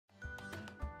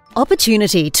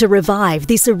Opportunity to revive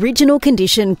this original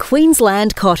condition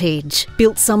Queensland cottage.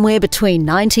 Built somewhere between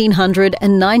 1900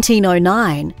 and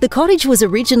 1909, the cottage was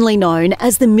originally known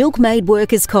as the Milk Maid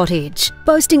Workers Cottage,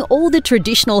 boasting all the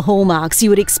traditional hallmarks you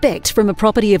would expect from a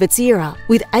property of its era,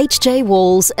 with HJ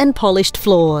walls and polished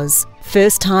floors.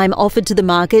 First time offered to the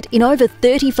market in over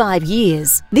 35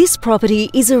 years, this property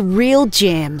is a real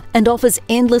gem and offers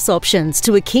endless options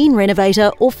to a keen renovator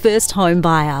or first home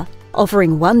buyer.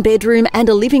 Offering one bedroom and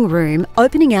a living room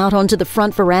opening out onto the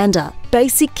front veranda,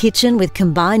 basic kitchen with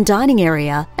combined dining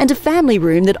area, and a family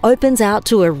room that opens out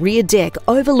to a rear deck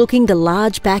overlooking the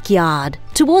large backyard.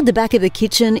 Toward the back of the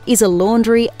kitchen is a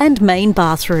laundry and main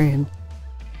bathroom.